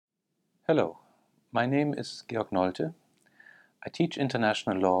Hello, my name is Georg Nolte. I teach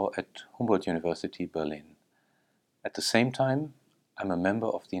international law at Humboldt University, Berlin. At the same time, I'm a member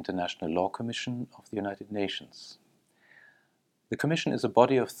of the International Law Commission of the United Nations. The Commission is a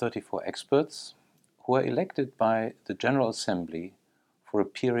body of 34 experts who are elected by the General Assembly for a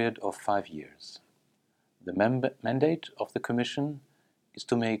period of 5 years. The mandate of the Commission is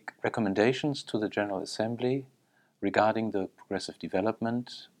to make recommendations to the General Assembly regarding the progressive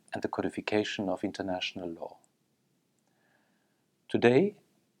development and the codification of international law. Today,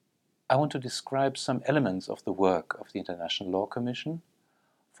 I want to describe some elements of the work of the International Law Commission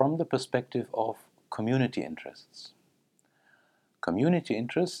from the perspective of community interests. Community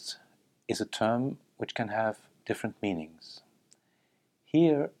interests is a term which can have different meanings.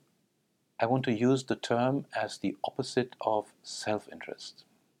 Here, I want to use the term as the opposite of self-interest.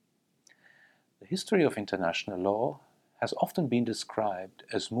 The history of international law has often been described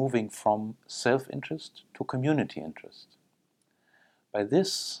as moving from self-interest to community interest. By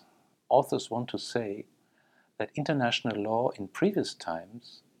this, authors want to say that international law in previous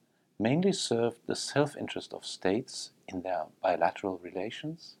times mainly served the self-interest of states in their bilateral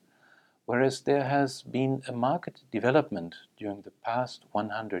relations, whereas there has been a marked development during the past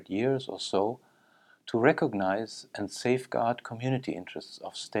 100 years or so to recognize and safeguard community interests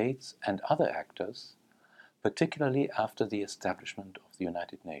of states and other actors, particularly after the establishment of the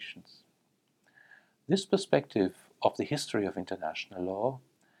United Nations. This perspective of the history of international law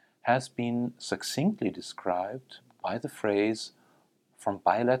has been succinctly described by the phrase "from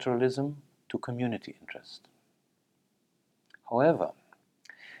bilateralism to community interest." However,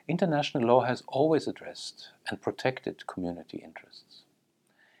 international law has always addressed and protected community interests.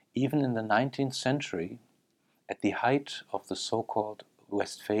 Even in the 19th century, at the height of the so-called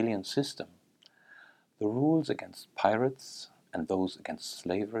Westphalian system, the rules against pirates and those against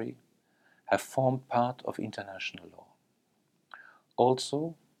slavery have formed part of international law.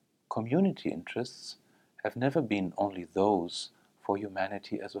 Also, community interests have never been only those for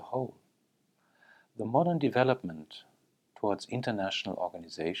humanity as a whole. The modern development towards international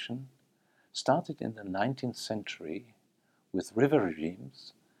organization started in the 19th century with river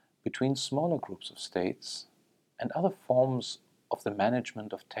regimes between smaller groups of states and other forms of the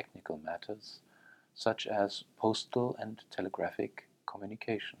management of technical matters, such as postal and telegraphic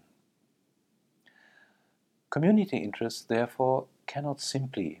communication. Community interests, therefore, cannot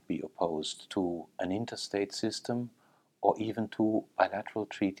simply be opposed to an interstate system or even to bilateral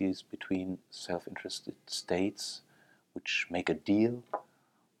treaties between self-interested states which make a deal,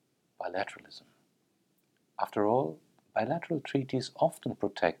 bilateralism. After all, bilateral treaties often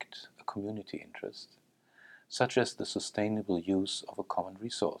protect a community interest, such as the sustainable use of a common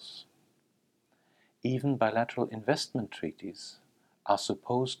resource. Even bilateral investment treaties are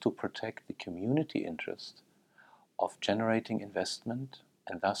supposed to protect the community interest of generating investment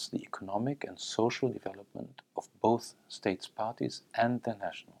and thus the economic and social development of both states parties and their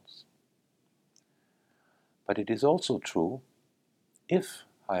nationals. But it is also true, if,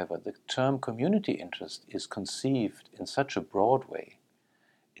 however, the term community interest is conceived in such a broad way,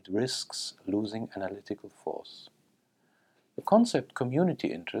 it risks losing analytical force. The concept community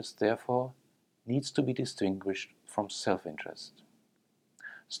interest, therefore, needs to be distinguished from self-interest.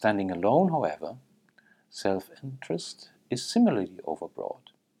 Standing alone, however, self-interest is similarly overbroad.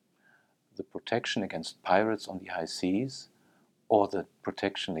 The protection against pirates on the high seas, or the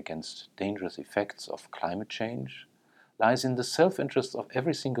protection against dangerous effects of climate change, lies in the self-interest of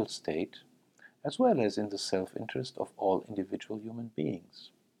every single state, as well as in the self-interest of all individual human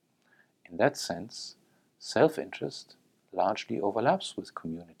beings. In that sense, self-interest largely overlaps with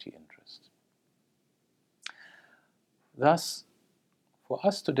community interest. Thus, for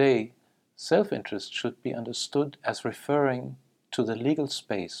us today, self-interest should be understood as referring to the legal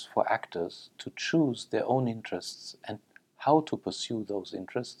space for actors to choose their own interests and how to pursue those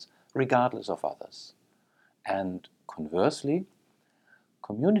interests regardless of others. And conversely,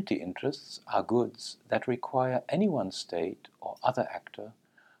 community interests are goods that require any one state or other actor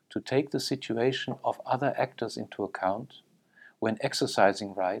to take the situation of other actors into account when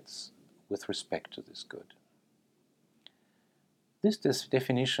exercising rights with respect to this good. This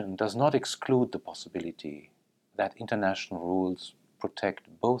definition does not exclude the possibility that international rules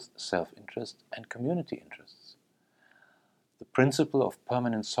protect both self-interest and community interests. The principle of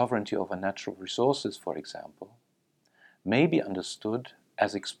permanent sovereignty over natural resources, for example, may be understood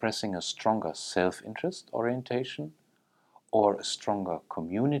as expressing a stronger self-interest orientation or a stronger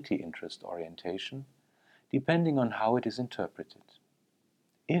community interest orientation, depending on how it is interpreted.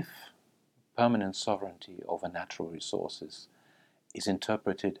 If permanent sovereignty over natural resources is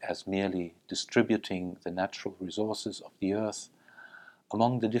interpreted as merely distributing the natural resources of the earth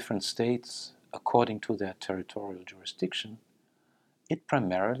among the different states according to their territorial jurisdiction, it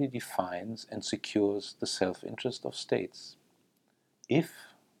primarily defines and secures the self-interest of states. If,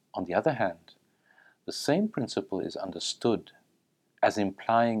 on the other hand, the same principle is understood as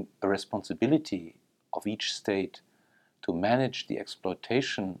implying a responsibility of each state to manage the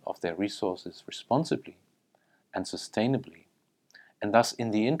exploitation of their resources responsibly and sustainably, and thus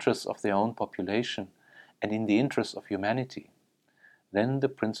in the interests of their own population and in the interests of humanity, then the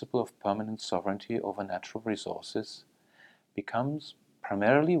principle of permanent sovereignty over natural resources becomes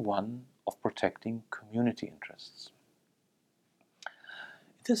primarily one of protecting community interests.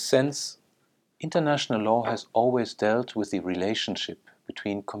 In this sense, international law has always dealt with the relationship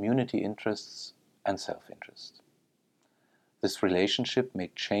between community interests and self-interest. This relationship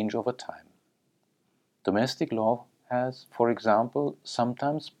may change over time. Domestic law has, for example,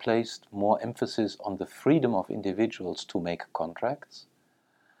 sometimes placed more emphasis on the freedom of individuals to make contracts,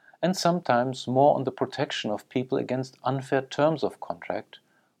 and sometimes more on the protection of people against unfair terms of contract,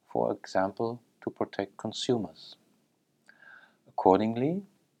 for example, to protect consumers. Accordingly,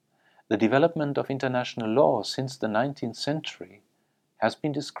 the development of international law since the 19th century has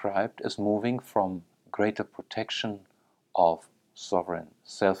been described as moving from greater protection of sovereign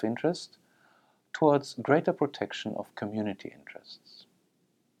self-interest towards greater protection of community interests.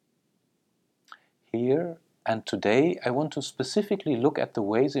 Here and today, I want to specifically look at the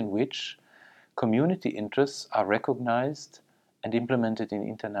ways in which community interests are recognized and implemented in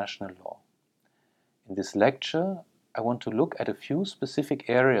international law. In this lecture, I want to look at a few specific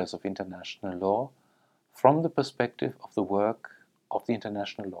areas of international law from the perspective of the work of the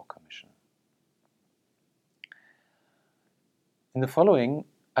International Law Commission. In the following,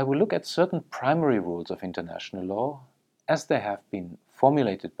 I will look at certain primary rules of international law as they have been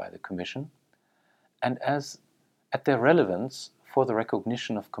formulated by the Commission and as at their relevance for the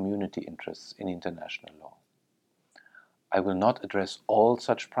recognition of community interests in international law. I will not address all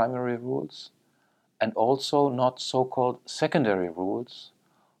such primary rules and also not so-called secondary rules,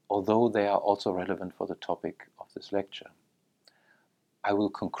 although they are also relevant for the topic of this lecture. I will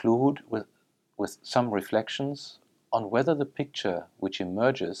conclude with some reflections on whether the picture which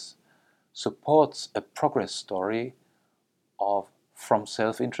emerges supports a progress story of from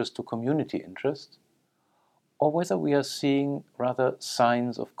self-interest to community interest, or whether we are seeing rather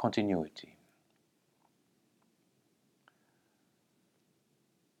signs of continuity.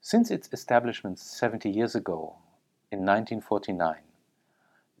 Since its establishment 70 years ago, in 1949,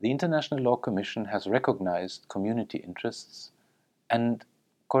 the International Law Commission has recognized community interests and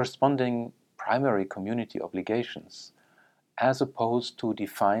corresponding primary community obligations, as opposed to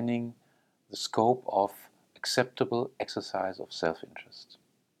defining the scope of acceptable exercise of self-interest.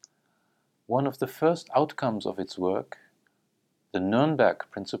 One of the first outcomes of its work, the Nuremberg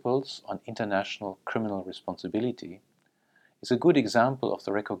Principles on International Criminal Responsibility, is a good example of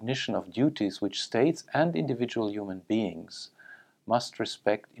the recognition of duties which states and individual human beings must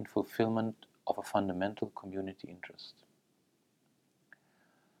respect in fulfillment of a fundamental community interest.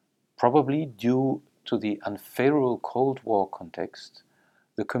 Probably due to the unfavorable Cold War context,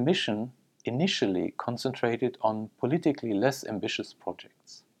 the Commission initially concentrated on politically less ambitious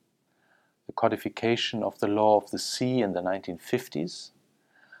projects. The codification of the law of the sea in the 1950s,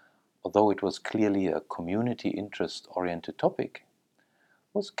 although it was clearly a community interest-oriented topic,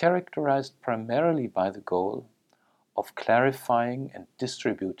 was characterized primarily by the goal of clarifying and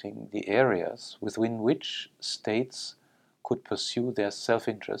distributing the areas within which states could pursue their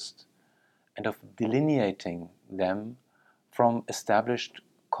self-interest and of delineating them from established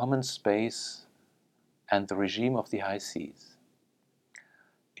common space and the regime of the high seas.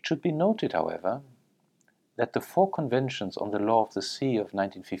 It should be noted, however, that the 4 conventions on the law of the sea of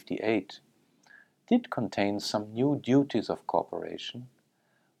 1958 did contain some new duties of cooperation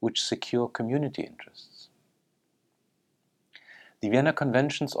which secure community interests. The Vienna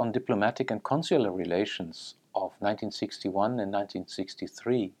Conventions on Diplomatic and Consular Relations of 1961 and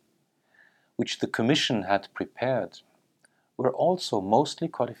 1963, which the Commission had prepared, were also mostly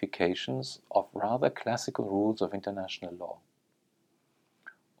codifications of rather classical rules of international law.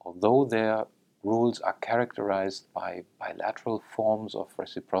 Although their rules are characterized by bilateral forms of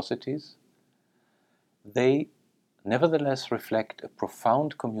reciprocities, they nevertheless reflect a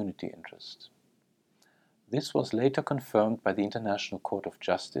profound community interest. This was later confirmed by the International Court of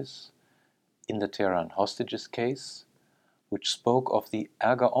Justice in the Tehran hostages case, which spoke of the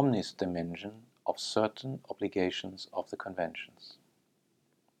erga omnes dimension of certain obligations of the conventions.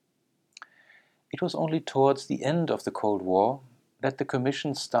 It was only towards the end of the Cold War that the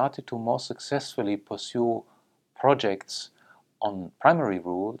Commission started to more successfully pursue projects on primary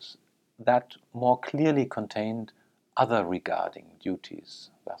rules that more clearly contained other regarding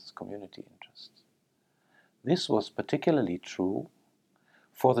duties, thus community interests. This was particularly true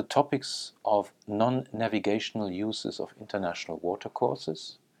for the topics of non-navigational uses of international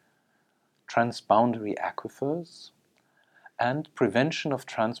watercourses, transboundary aquifers, and prevention of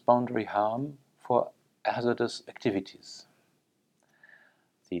transboundary harm for hazardous activities.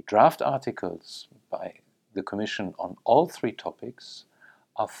 The draft articles by the Commission on all three topics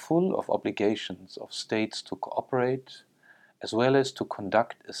are full of obligations of states to cooperate, as well as to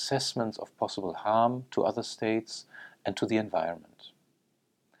conduct assessments of possible harm to other states and to the environment.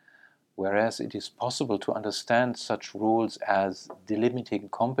 Whereas it is possible to understand such rules as delimiting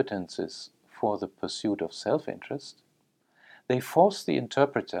competences for the pursuit of self-interest, they force the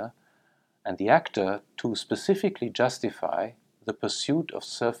interpreter and the actor to specifically justify the pursuit of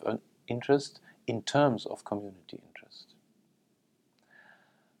self-interest in terms of community interest.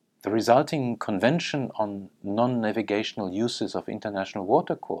 The resulting Convention on Non-Navigational Uses of International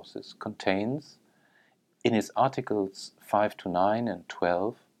Watercourses contains, in its Articles 5 to 9 and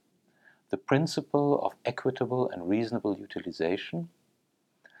 12, the principle of equitable and reasonable utilization,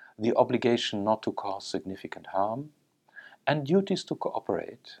 the obligation not to cause significant harm, and duties to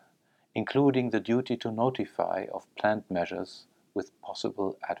cooperate, including the duty to notify of planned measures with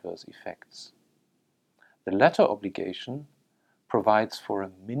possible adverse effects. The latter obligation provides for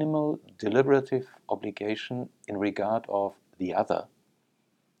a minimal deliberative obligation in regard of the other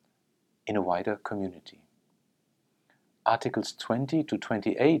in a wider community. Articles 20 to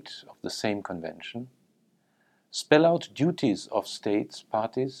 28 of the same convention spell out duties of states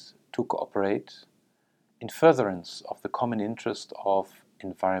parties to cooperate in furtherance of the common interest of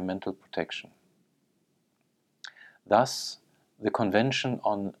environmental protection. Thus, the Convention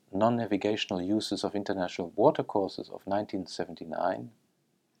on Non-Navigational Uses of International Watercourses of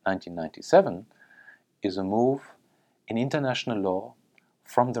 1997 is a move in international law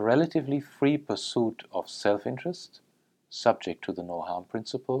from the relatively free pursuit of self-interest, subject to the no-harm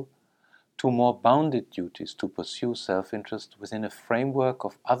principle, to more bounded duties to pursue self-interest within a framework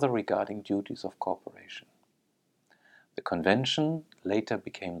of other regarding duties of cooperation. The Convention later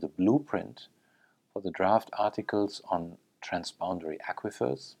became the blueprint for the draft articles on transboundary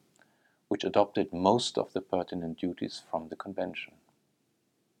aquifers, which adopted most of the pertinent duties from the Convention.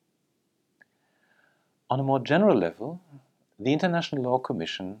 On a more general level, the International Law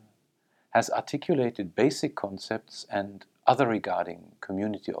Commission has articulated basic concepts and other regarding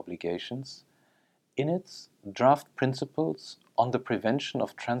community obligations in its draft principles on the prevention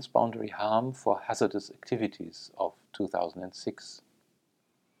of transboundary harm for hazardous activities of 2006.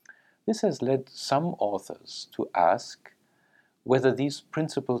 This has led some authors to ask whether these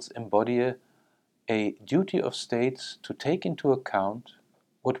principles embody a duty of states to take into account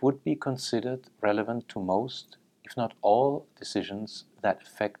what would be considered relevant to most, if not all, decisions that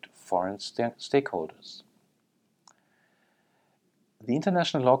affect foreign stakeholders. The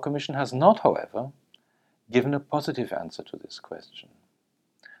International Law Commission has not, however, given a positive answer to this question.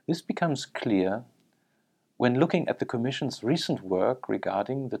 This becomes clear when looking at the Commission's recent work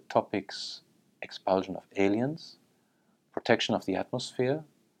regarding the topics expulsion of aliens, protection of the atmosphere,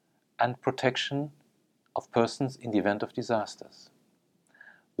 and protection of persons in the event of disasters.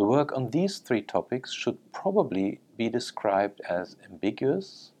 The work on these three topics should probably be described as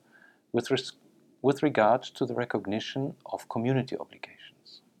ambiguous with regard to the recognition of community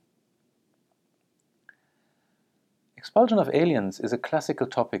obligations. Expulsion of aliens is a classical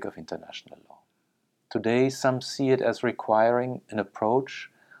topic of international law. Today, some see it as requiring an approach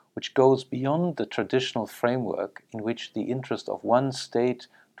which goes beyond the traditional framework in which the interest of one state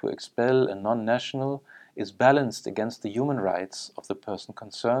to expel a non-national is balanced against the human rights of the person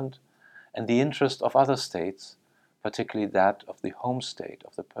concerned and the interest of other states, particularly that of the home state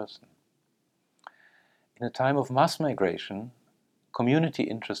of the person. In a time of mass migration, community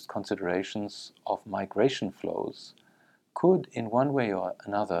interest considerations of migration flows could, in one way or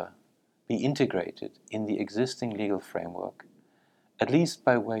another, be integrated in the existing legal framework, at least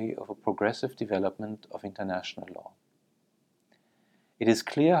by way of a progressive development of international law. It is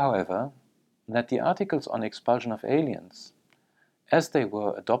clear, however, that the articles on expulsion of aliens, as they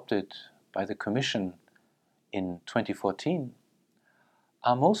were adopted by the Commission in 2014,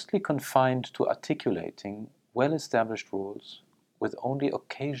 are mostly confined to articulating well-established rules with only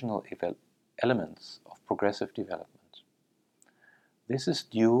occasional elements of progressive development. This is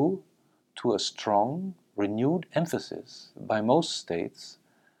due to a strong, renewed emphasis by most states,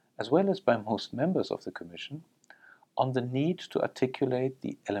 as well as by most members of the Commission, on the need to articulate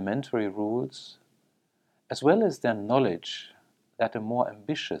the elementary rules, as well as their knowledge that a more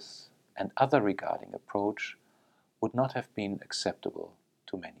ambitious and other-regarding approach would not have been acceptable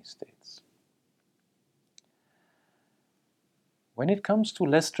to many states. When it comes to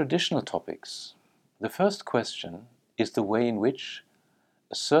less traditional topics, the first question is the way in which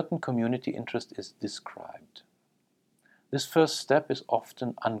a certain community interest is described. This first step is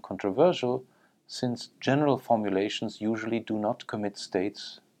often uncontroversial, since general formulations usually do not commit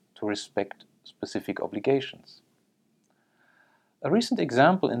states to respect specific obligations. A recent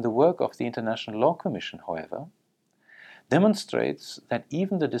example in the work of the International Law Commission, however, demonstrates that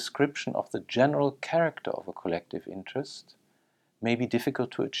even the description of the general character of a collective interest may be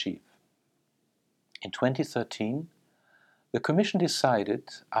difficult to achieve. In 2013, the Commission decided,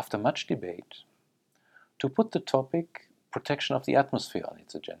 after much debate, to put the topic protection of the atmosphere on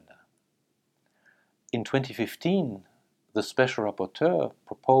its agenda. In 2015, the Special Rapporteur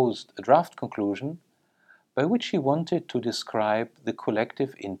proposed a draft conclusion by which he wanted to describe the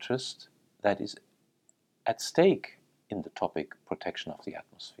collective interest that is at stake in the topic protection of the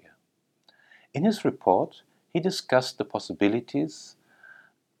atmosphere. In his report, he discussed the possibilities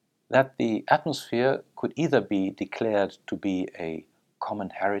that the atmosphere could either be declared to be a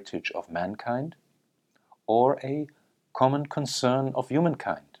common heritage of mankind or a common concern of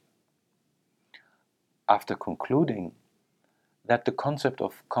humankind. After concluding that the concept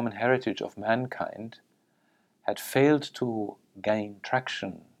of common heritage of mankind had failed to gain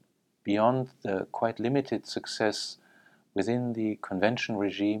traction beyond the quite limited success within the convention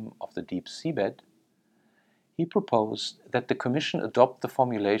regime of the deep seabed, he proposed that the Commission adopt the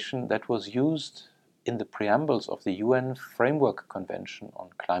formulation that was used in the preambles of the UN Framework Convention on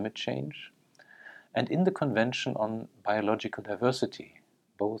Climate Change and in the Convention on Biological Diversity,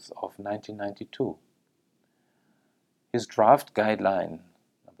 both of 1992. His draft guideline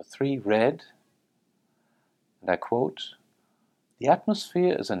number 3 read, and I quote, "The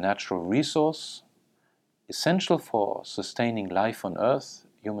atmosphere is a natural resource essential for sustaining life on Earth,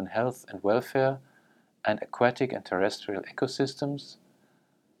 human health and welfare, and aquatic and terrestrial ecosystems,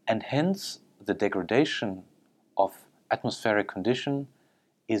 and hence the degradation of atmospheric condition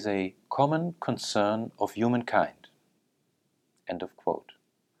is a common concern of humankind." End of quote.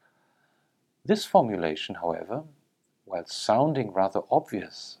 This formulation, however, while sounding rather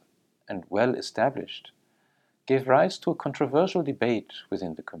obvious and well established, gave rise to a controversial debate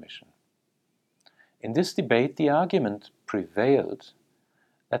within the Commission. In this debate, the argument prevailed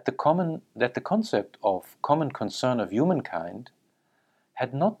that the concept of common concern of humankind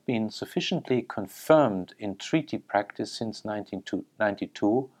had not been sufficiently confirmed in treaty practice since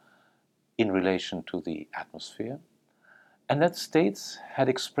 1992 in relation to the atmosphere, and that states had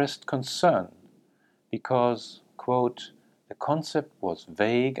expressed concern because, quote, "the concept was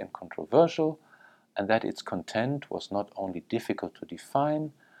vague and controversial, and that its content was not only difficult to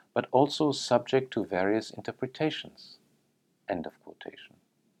define, but also subject to various interpretations." End of quotation.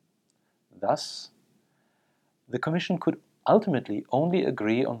 Thus, the Commission could ultimately only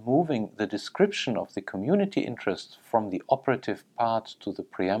agree on moving the description of the community interest from the operative part to the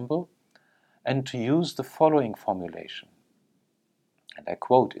preamble and to use the following formulation. And I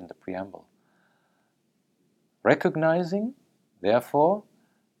quote in the preamble, "Recognizing, therefore,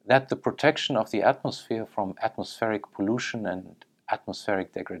 that the protection of the atmosphere from atmospheric pollution and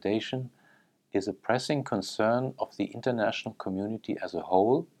atmospheric degradation is a pressing concern of the international community as a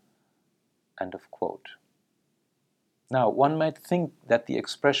whole." End of quote. Now, one might think that the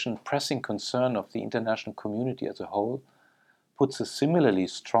expression pressing concern of the international community as a whole puts a similarly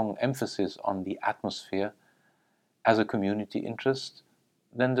strong emphasis on the atmosphere as a community interest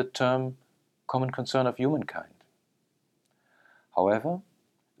than the term common concern of humankind. However,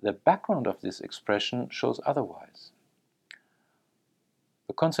 the background of this expression shows otherwise.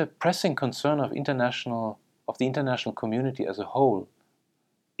 The concept pressing concern of the international community as a whole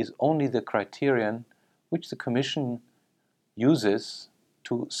is only the criterion which the Commission uses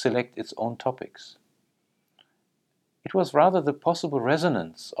to select its own topics. It was rather the possible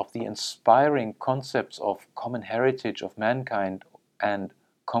resonance of the inspiring concepts of common heritage of mankind and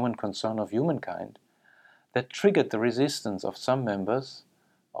common concern of humankind that triggered the resistance of some members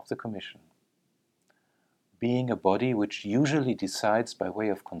of the Commission. Being a body which usually decides by way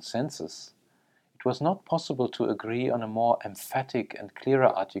of consensus, it was not possible to agree on a more emphatic and clearer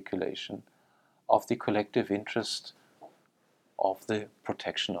articulation of the collective interest of the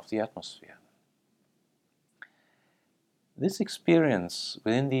protection of the atmosphere. This experience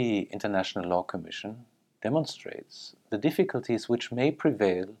within the International Law Commission demonstrates the difficulties which may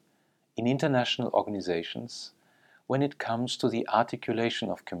prevail in international organizations when it comes to the articulation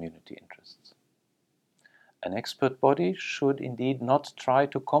of community interests. An expert body should indeed not try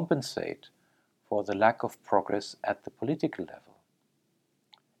to compensate for the lack of progress at the political level.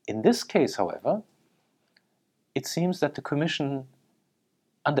 In this case, however, it seems that the Commission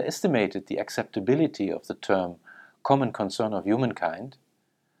underestimated the acceptability of the term common concern of humankind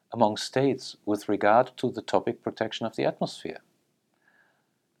among states with regard to the topic protection of the atmosphere.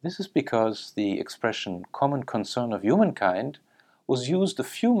 This is because the expression common concern of humankind was used a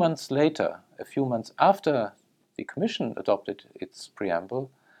few months later, a few months after the Commission adopted its preamble,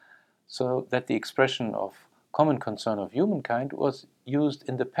 so that the expression of common concern of humankind was used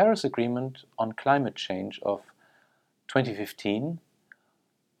in the Paris Agreement on Climate Change of 2015,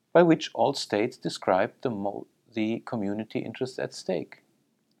 by which all states described the community interests at stake.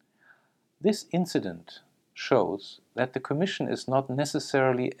 This incident shows that the Commission is not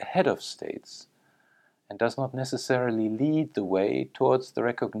necessarily ahead of states and does not necessarily lead the way towards the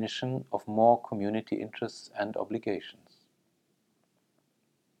recognition of more community interests and obligations.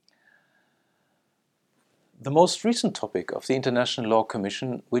 The most recent topic of the International Law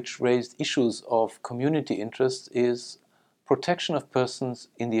Commission, which raised issues of community interests, is protection of persons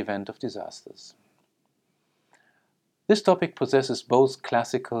in the event of disasters. This topic possesses both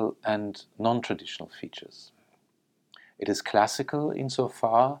classical and non-traditional features. It is classical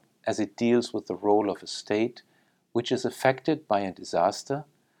insofar as it deals with the role of a state which is affected by a disaster,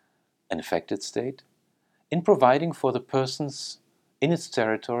 an affected state, in providing for the persons in its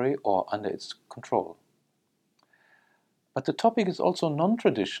territory or under its control. But the topic is also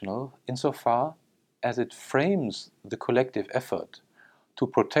non-traditional insofar as it frames the collective effort to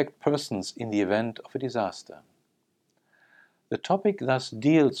protect persons in the event of a disaster. The topic thus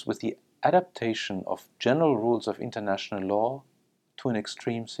deals with the adaptation of general rules of international law to an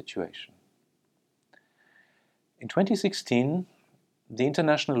extreme situation. In 2016, the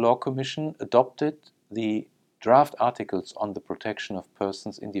International Law Commission adopted the draft articles on the protection of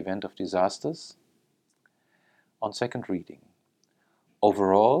persons in the event of disasters on second reading.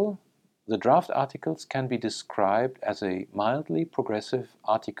 Overall, the draft articles can be described as a mildly progressive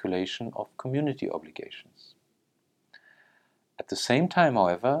articulation of community obligations. At the same time,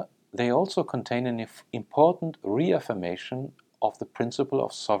 however, they also contain an important reaffirmation of the principle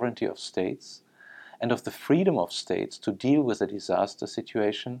of sovereignty of states and of the freedom of states to deal with a disaster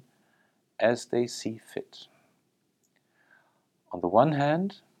situation as they see fit. On the one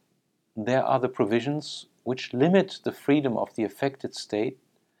hand, there are the provisions which limit the freedom of the affected state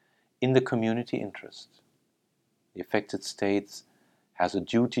in the community interest. The affected state has a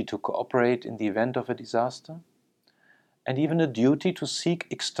duty to cooperate in the event of a disaster, and even a duty to seek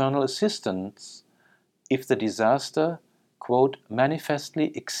external assistance if the disaster, quote,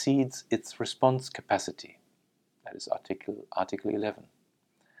 manifestly exceeds its response capacity. That is Article 11.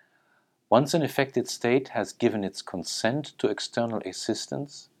 Once an affected state has given its consent to external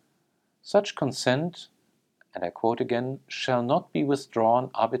assistance, such consent, and I quote again, shall not be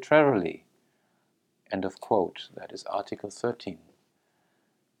withdrawn arbitrarily. End of quote. That is Article 13.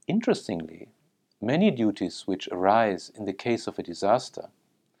 Interestingly, many duties which arise in the case of a disaster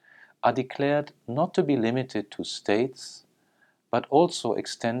are declared not to be limited to states, but also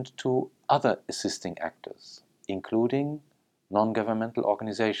extend to other assisting actors, including non-governmental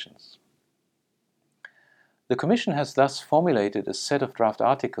organizations. The Commission has thus formulated a set of draft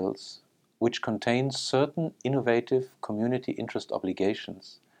articles which contains certain innovative community interest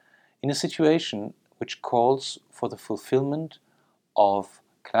obligations in a situation which calls for the fulfillment of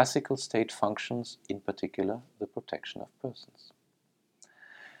classical state functions, in particular the protection of persons.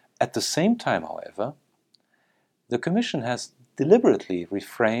 At the same time, however, the Commission has deliberately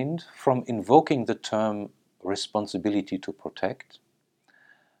refrained from invoking the term responsibility to protect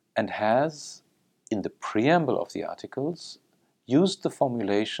and has, in the preamble of the articles, used the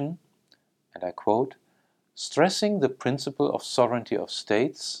formulation, and I quote, stressing the principle of sovereignty of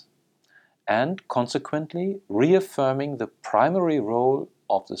states and consequently reaffirming the primary role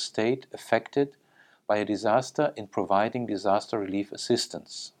of the state affected by a disaster in providing disaster relief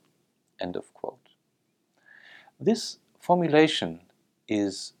assistance. End of quote. This formulation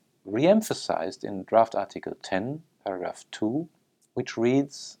is re-emphasized in draft Article 10, paragraph 2, which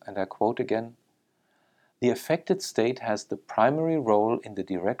reads, and I quote again, the affected state has the primary role in the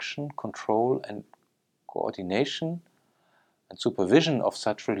direction, control, and coordination and supervision of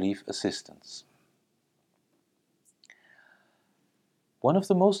such relief assistance. One of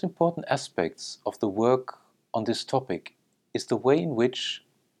the most important aspects of the work on this topic is the way in which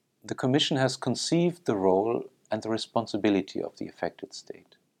the Commission has conceived the role and the responsibility of the affected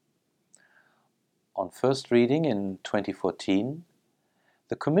state. On first reading in 2014,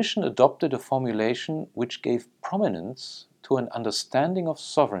 the Commission adopted a formulation which gave prominence to an understanding of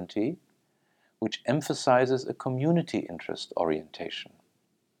sovereignty which emphasizes a community interest orientation.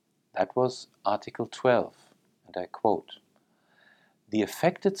 That was Article 12, and I quote, "The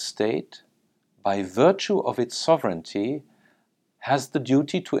affected state, by virtue of its sovereignty, has the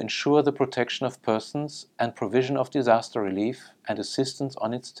duty to ensure the protection of persons and provision of disaster relief and assistance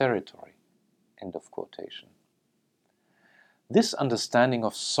on its territory." End of quotation. This understanding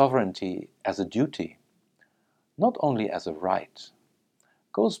of sovereignty as a duty, not only as a right,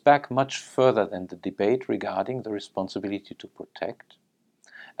 goes back much further than the debate regarding the responsibility to protect,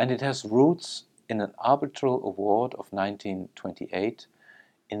 and it has roots in an arbitral award of 1928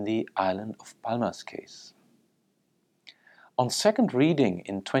 in the Island of Palmas case. On second reading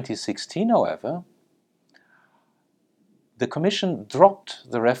in 2016, however, the Commission dropped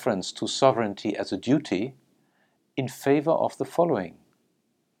the reference to sovereignty as a duty in favor of the following,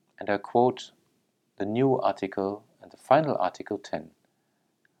 and I quote the new article and the final Article 10.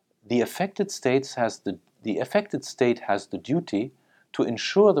 The affected state has the duty to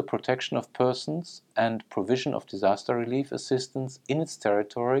ensure the protection of persons and provision of disaster relief assistance in its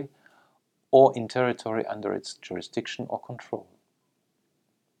territory or in territory under its jurisdiction or control.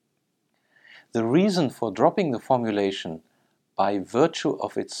 The reason for dropping the formulation "by virtue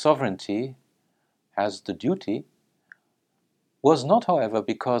of its sovereignty has the duty" was not, however,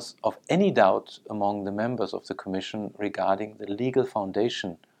 because of any doubt among the members of the Commission regarding the legal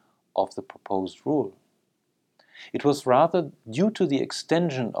foundation of the proposed rule. It was rather due to the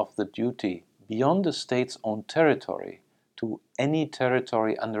extension of the duty beyond the state's own territory to any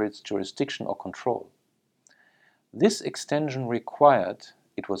territory under its jurisdiction or control. This extension required,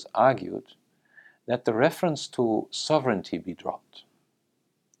 it was argued, that the reference to sovereignty be dropped.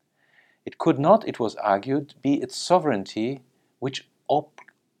 It could not, it was argued, be its sovereignty which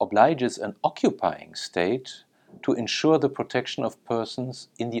obliges an occupying state to ensure the protection of persons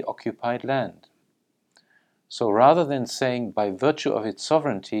in the occupied land. So rather than saying "by virtue of its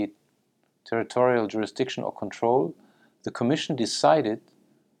sovereignty, territorial jurisdiction or control," the Commission decided,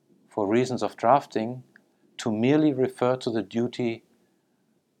 for reasons of drafting, to merely refer to the duty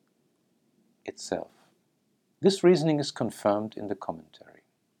itself. This reasoning is confirmed in the commentary.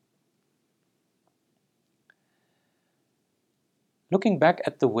 Looking back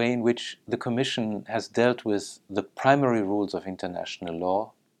at the way in which the Commission has dealt with the primary rules of international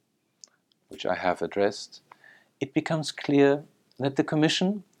law, which I have addressed, it becomes clear that the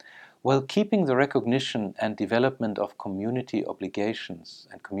Commission, while keeping the recognition and development of community obligations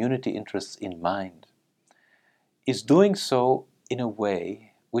and community interests in mind, is doing so in a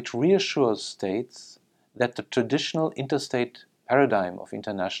way which reassures states that the traditional interstate paradigm of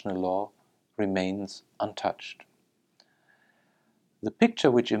international law remains untouched. The picture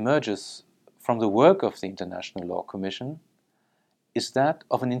which emerges from the work of the International Law Commission is that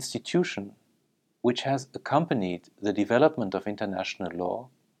of an institution which has accompanied the development of international law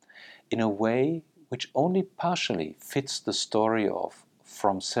in a way which only partially fits the story of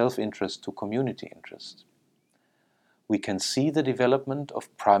from self-interest to community interest. We can see the development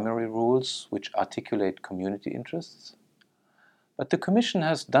of primary rules which articulate community interests, but the Commission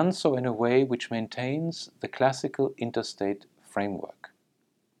has done so in a way which maintains the classical interstate framework.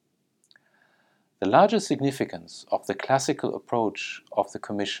 The larger significance of the classical approach of the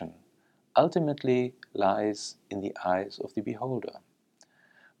Commission ultimately lies in the eyes of the beholder.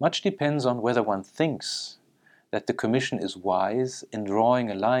 Much depends on whether one thinks that the Commission is wise in drawing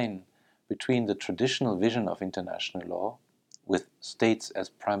a line between the traditional vision of international law, with states as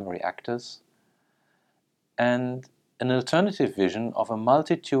primary actors, and an alternative vision of a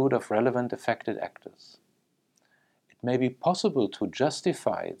multitude of relevant affected actors. It may be possible to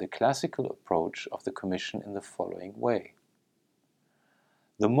justify the classical approach of the Commission in the following way.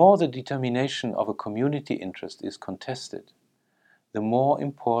 The more the determination of a community interest is contested, the more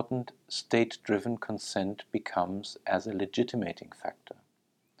important state-driven consent becomes as a legitimating factor.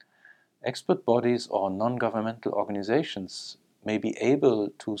 Expert bodies or non-governmental organizations may be able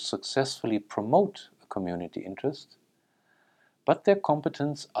to successfully promote a community interest, but their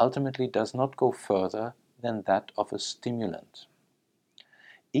competence ultimately does not go further than that of a stimulant.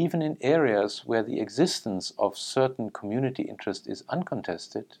 Even in areas where the existence of certain community interest is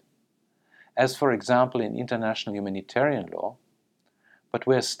uncontested, as for example in international humanitarian law, but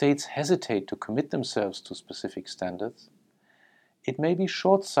where states hesitate to commit themselves to specific standards, it may be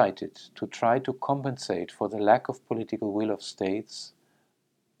short-sighted to try to compensate for the lack of political will of states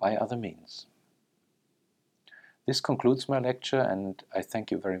by other means. This concludes my lecture, and I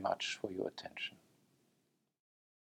thank you very much for your attention.